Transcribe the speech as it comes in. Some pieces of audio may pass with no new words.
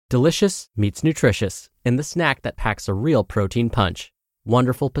Delicious meets nutritious in the snack that packs a real protein punch.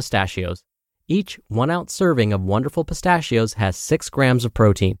 Wonderful Pistachios. Each 1-ounce serving of Wonderful Pistachios has 6 grams of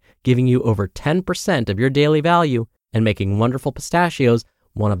protein, giving you over 10% of your daily value and making Wonderful Pistachios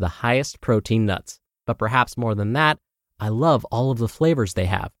one of the highest protein nuts. But perhaps more than that, I love all of the flavors they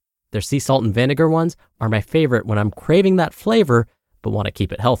have. Their sea salt and vinegar ones are my favorite when I'm craving that flavor but want to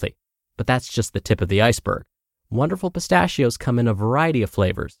keep it healthy. But that's just the tip of the iceberg. Wonderful Pistachios come in a variety of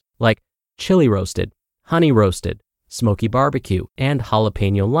flavors, like chili roasted, honey roasted, smoky barbecue, and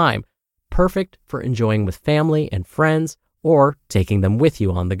jalapeno lime, perfect for enjoying with family and friends or taking them with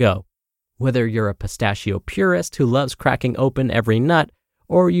you on the go. Whether you're a pistachio purist who loves cracking open every nut,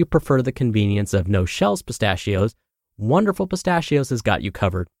 or you prefer the convenience of no-shells pistachios, Wonderful Pistachios has got you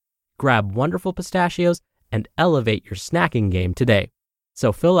covered. Grab Wonderful Pistachios and elevate your snacking game today.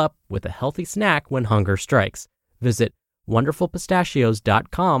 So fill up with a healthy snack when hunger strikes. Visit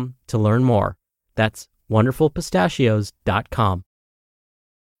wonderfulpistachios.com to learn more. That's wonderfulpistachios.com.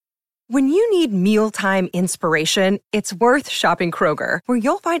 When you need mealtime inspiration, it's worth shopping Kroger, where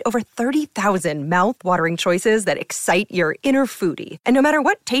you'll find over 30,000 mouth-watering choices that excite your inner foodie. And no matter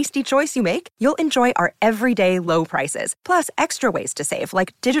what tasty choice you make, you'll enjoy our everyday low prices, plus extra ways to save,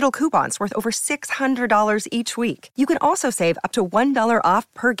 like digital coupons worth over $600 each week. You can also save up to $1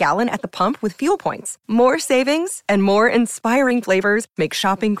 off per gallon at the pump with fuel points. More savings and more inspiring flavors make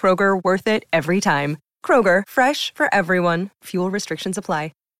shopping Kroger worth it every time. Kroger, fresh for everyone. Fuel restrictions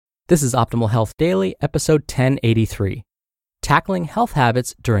apply. This is Optimal Health Daily, episode 1083, Tackling Health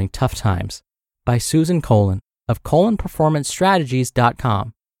Habits During Tough Times, by Susan Kolon of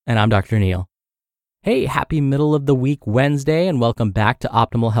KolonPerformanceStrategies.com, and I'm Dr. Neil. Hey, happy middle of the week Wednesday, and welcome back to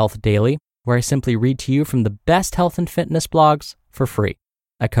Optimal Health Daily, where I simply read to you from the best health and fitness blogs for free.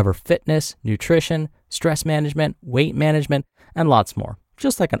 I cover fitness, nutrition, stress management, weight management, and lots more,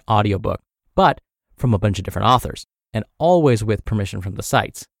 just like an audiobook, but from a bunch of different authors, and always with permission from the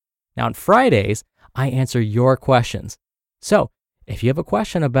sites. Now, on Fridays, I answer your questions. So, if you have a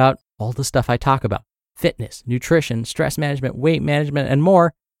question about all the stuff I talk about, fitness, nutrition, stress management, weight management, and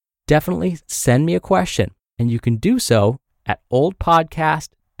more, definitely send me a question. And you can do so at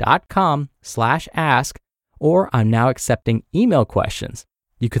oldpodcast.com/ask, or I'm now accepting email questions.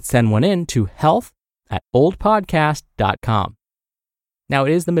 You could send one in to health@oldpodcast.com. Now,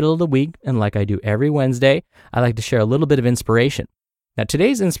 it is the middle of the week, and like I do every Wednesday, I like to share a little bit of inspiration. Now,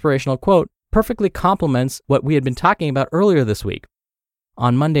 today's inspirational quote perfectly complements what we had been talking about earlier this week.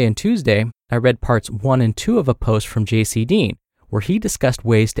 On Monday and Tuesday, I read parts 1 and 2 of a post from J.C. Dean, where he discussed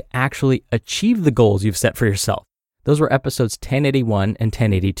ways to actually achieve the goals you've set for yourself. Those were episodes 1081 and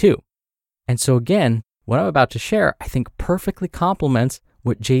 1082. And so again, what I'm about to share, I think perfectly complements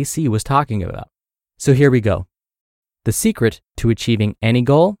what J.C. was talking about. So here we go. The secret to achieving any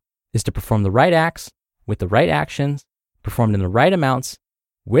goal is to perform the right acts with the right actions, performed in the right amounts,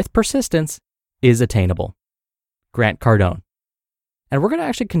 with persistence, is attainable. Grant Cardone. And we're going to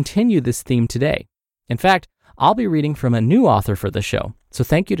actually continue this theme today. In fact, I'll be reading from a new author for the show, so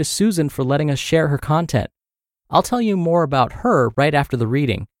thank you to Susan for letting us share her content. I'll tell you more about her right after the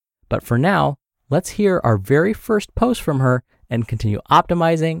reading, but for now, let's hear our very first post from her and continue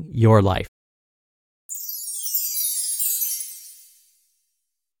optimizing your life.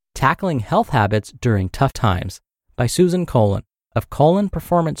 Tackling Health Habits During Tough Times, by Susan Kolon of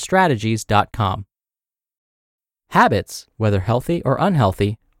KolonPerformanceStrategies.com. Habits, whether healthy or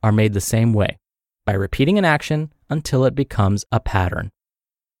unhealthy, are made the same way, by repeating an action until it becomes a pattern.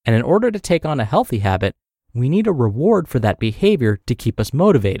 And in order to take on a healthy habit, we need a reward for that behavior to keep us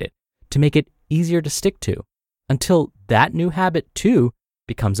motivated, to make it easier to stick to, until that new habit too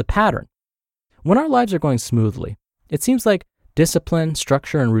becomes a pattern. When our lives are going smoothly, it seems like discipline,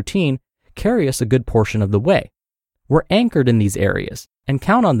 structure, and routine carry us a good portion of the way. We're anchored in these areas and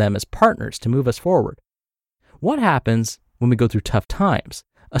count on them as partners to move us forward. What happens when we go through tough times,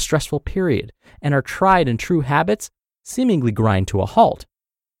 a stressful period, and our tried and true habits seemingly grind to a halt?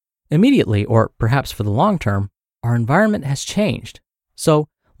 Immediately, or perhaps for the long term, our environment has changed. So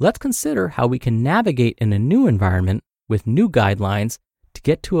let's consider how we can navigate in a new environment with new guidelines to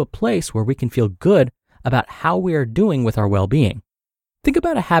get to a place where we can feel good about how we are doing with our well-being. Think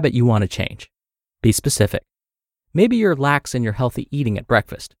about a habit you want to change. Be specific. Maybe you're lax in your healthy eating at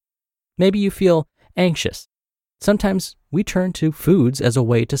breakfast. Maybe you feel anxious. Sometimes we turn to foods as a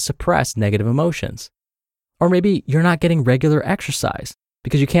way to suppress negative emotions. Or maybe you're not getting regular exercise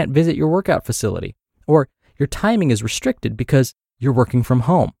because you can't visit your workout facility, or your timing is restricted because you're working from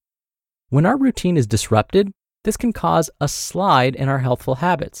home. When our routine is disrupted, this can cause a slide in our healthful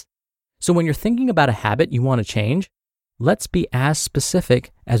habits. So when you're thinking about a habit you want to change, let's be as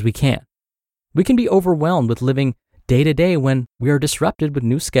specific as we can. We can be overwhelmed with living day to day when we are disrupted with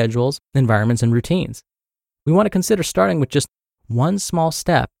new schedules, environments, and routines. We want to consider starting with just one small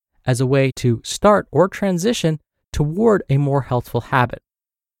step as a way to start or transition toward a more healthful habit.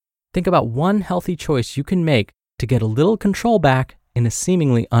 Think about one healthy choice you can make to get a little control back in a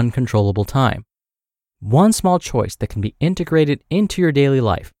seemingly uncontrollable time. One small choice that can be integrated into your daily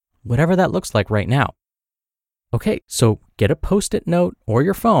life, whatever that looks like right now. Okay, so get a Post-it note or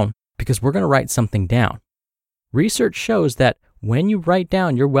your phone because we're going to write something down. Research shows that when you write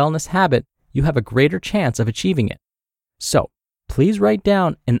down your wellness habit, you have a greater chance of achieving it. So please write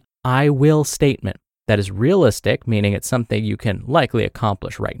down an I will statement that is realistic, meaning it's something you can likely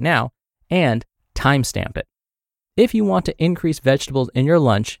accomplish right now, and timestamp it. If you want to increase vegetables in your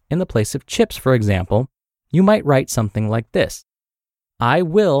lunch in the place of chips, for example, you might write something like this. I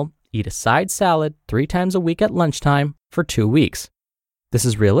will eat a side salad 3 times a week at lunchtime for 2 weeks. This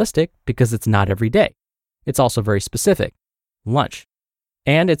is realistic because it's not every day. It's also very specific, lunch,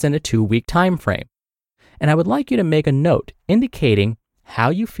 and it's in a 2-week time frame. And I would like you to make a note indicating how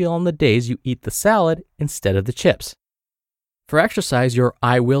you feel on the days you eat the salad instead of the chips. For exercise, your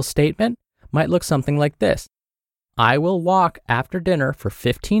I will statement might look something like this. I will walk after dinner for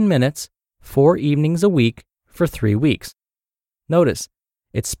 15 minutes, 4 evenings a week for 3 weeks. Notice,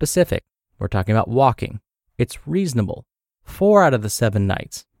 it's specific. We're talking about walking. It's reasonable. 4 out of the 7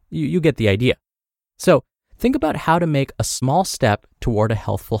 nights. You get the idea. So think about how to make a small step toward a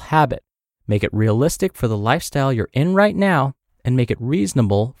healthful habit. Make it realistic for the lifestyle you're in right now and make it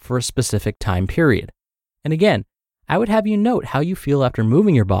reasonable for a specific time period. And again, I would have you note how you feel after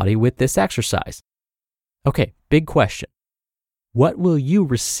moving your body with this exercise. Okay, big question. What will you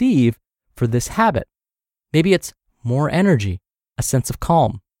receive for this habit? Maybe it's more energy, a sense of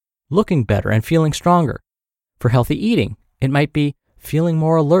calm, looking better and feeling stronger. For healthy eating, it might be feeling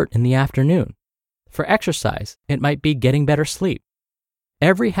more alert in the afternoon. For exercise, it might be getting better sleep.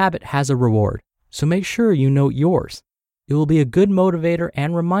 Every habit has a reward, so make sure you note yours. It will be a good motivator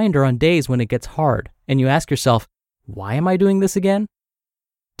and reminder on days when it gets hard and you ask yourself, why am I doing this again?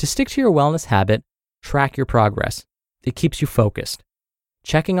 To stick to your wellness habit, track your progress. It keeps you focused.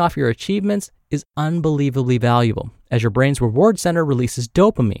 Checking off your achievements is unbelievably valuable as your brain's reward center releases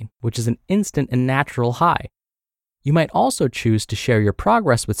dopamine, which is an instant and natural high. You might also choose to share your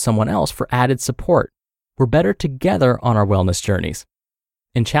progress with someone else for added support. We're better together on our wellness journeys.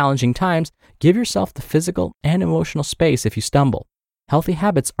 In challenging times, give yourself the physical and emotional space if you stumble. Healthy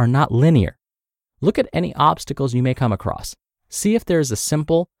habits are not linear. Look at any obstacles you may come across. See if there is a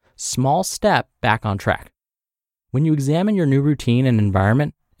simple, small step back on track. When you examine your new routine and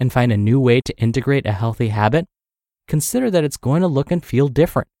environment and find a new way to integrate a healthy habit, consider that it's going to look and feel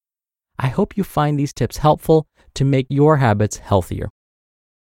different. I hope you find these tips helpful to make your habits healthier.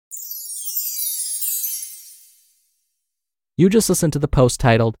 You just listened to the post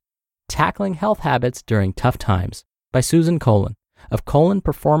titled, Tackling Health Habits During Tough Times by Susan Kolon of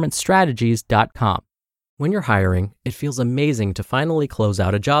KolonPerformanceStrategies.com. When you're hiring, it feels amazing to finally close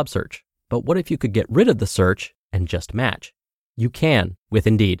out a job search. But what if you could get rid of the search and just match? You can with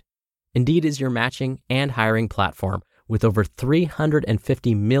Indeed. Indeed is your matching and hiring platform with over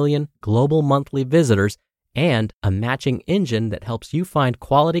 350 million global monthly visitors and a matching engine that helps you find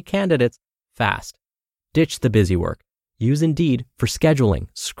quality candidates fast. Ditch the busy work. Use Indeed for scheduling,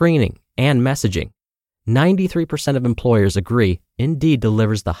 screening, and messaging. 93% of employers agree Indeed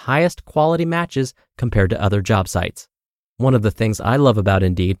delivers the highest quality matches compared to other job sites. One of the things I love about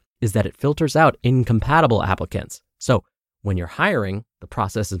Indeed is that it filters out incompatible applicants. So when you're hiring, the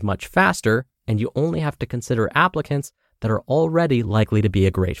process is much faster and you only have to consider applicants that are already likely to be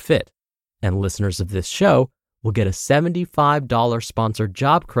a great fit. And listeners of this show will get a $75 sponsored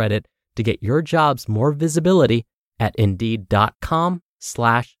job credit to get your jobs more visibility at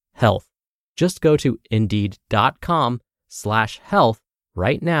Indeed.com/health. Just go to Indeed.com/health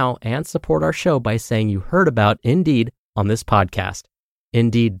right now and support our show by saying you heard about Indeed on this podcast.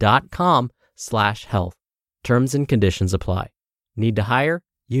 Indeed.com/health. Terms and conditions apply. Need to hire?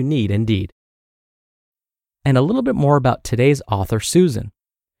 You need Indeed. And a little bit more about today's author, Susan.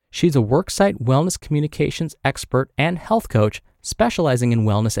 She's a worksite wellness communications expert and health coach specializing in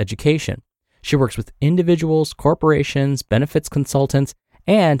wellness education. She works with individuals, corporations, benefits consultants,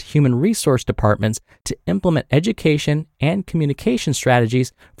 and human resource departments to implement education and communication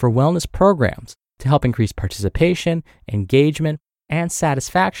strategies for wellness programs to help increase participation, engagement, and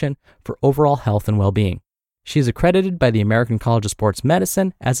satisfaction for overall health and well-being. She is accredited by the American College of Sports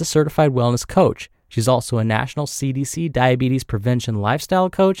Medicine as a certified wellness coach. She's also a national CDC diabetes prevention lifestyle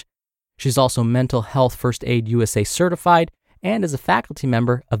coach. She's also Mental Health First Aid USA certified and is a faculty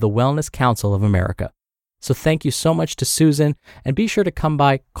member of the Wellness Council of America. So thank you so much to Susan, and be sure to come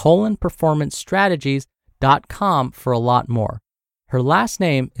by kolonperformancestrategies.com for a lot more. Her last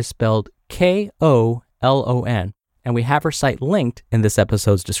name is spelled Kolon, and we have her site linked in this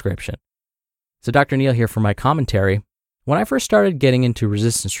episode's description. So Dr. Neal here for my commentary. When I first started getting into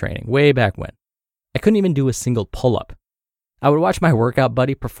resistance training, way back when, I couldn't even do a single pull-up. I would watch my workout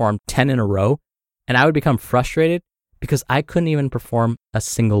buddy perform 10 in a row, and I would become frustrated because I couldn't even perform a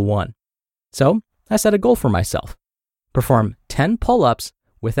single one. So I set a goal for myself: perform 10 pull-ups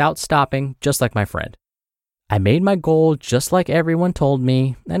without stopping, just like my friend. I made my goal just like everyone told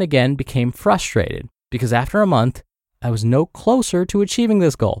me, and again became frustrated because after a month, I was no closer to achieving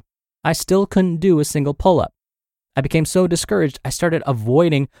this goal. I still couldn't do a single pull-up. I became so discouraged, I started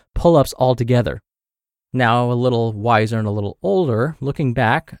avoiding pull-ups altogether. Now, a little wiser and a little older, looking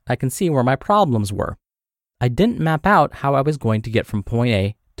back, I can see where my problems were. I didn't map out how I was going to get from point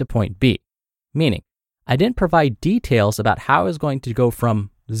A to point B, meaning I didn't provide details about how I was going to go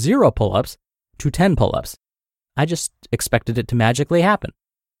from 0 pull-ups to 10 pull-ups. I just expected it to magically happen.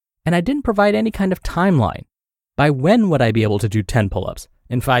 And I didn't provide any kind of timeline. By when would I be able to do 10 pull-ups?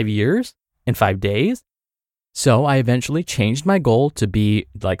 In 5 years? In 5 days? So I eventually changed my goal to be,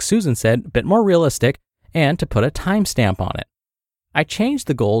 like Susan said, a bit more realistic and to put a timestamp on it. I changed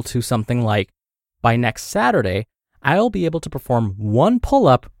the goal to something like, by next Saturday, I'll be able to perform 1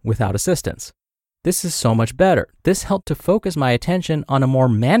 pull-up without assistance. This is so much better. This helped to focus my attention on a more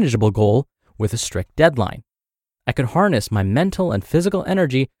manageable goal with a strict deadline. I could harness my mental and physical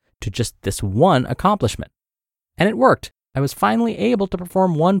energy to just this one accomplishment. And it worked. I was finally able to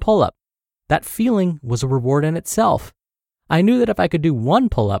perform 1 pull-up. That feeling was a reward in itself. I knew that if I could do 1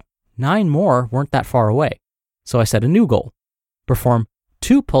 pull-up, 9 more weren't that far away. So I set a new goal: perform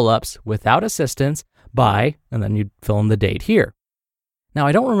 2 pull-ups without assistance by, and then you'd fill in the date here. Now,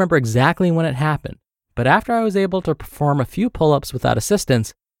 I don't remember exactly when it happened, but after I was able to perform a few pull-ups without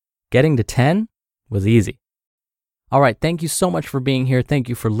assistance, getting to 10 was easy. All right, thank you so much for being here. Thank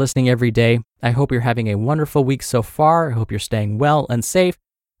you for listening every day. I hope you're having a wonderful week so far. I hope you're staying well and safe,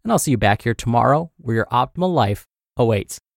 and I'll see you back here tomorrow where your optimal life awaits.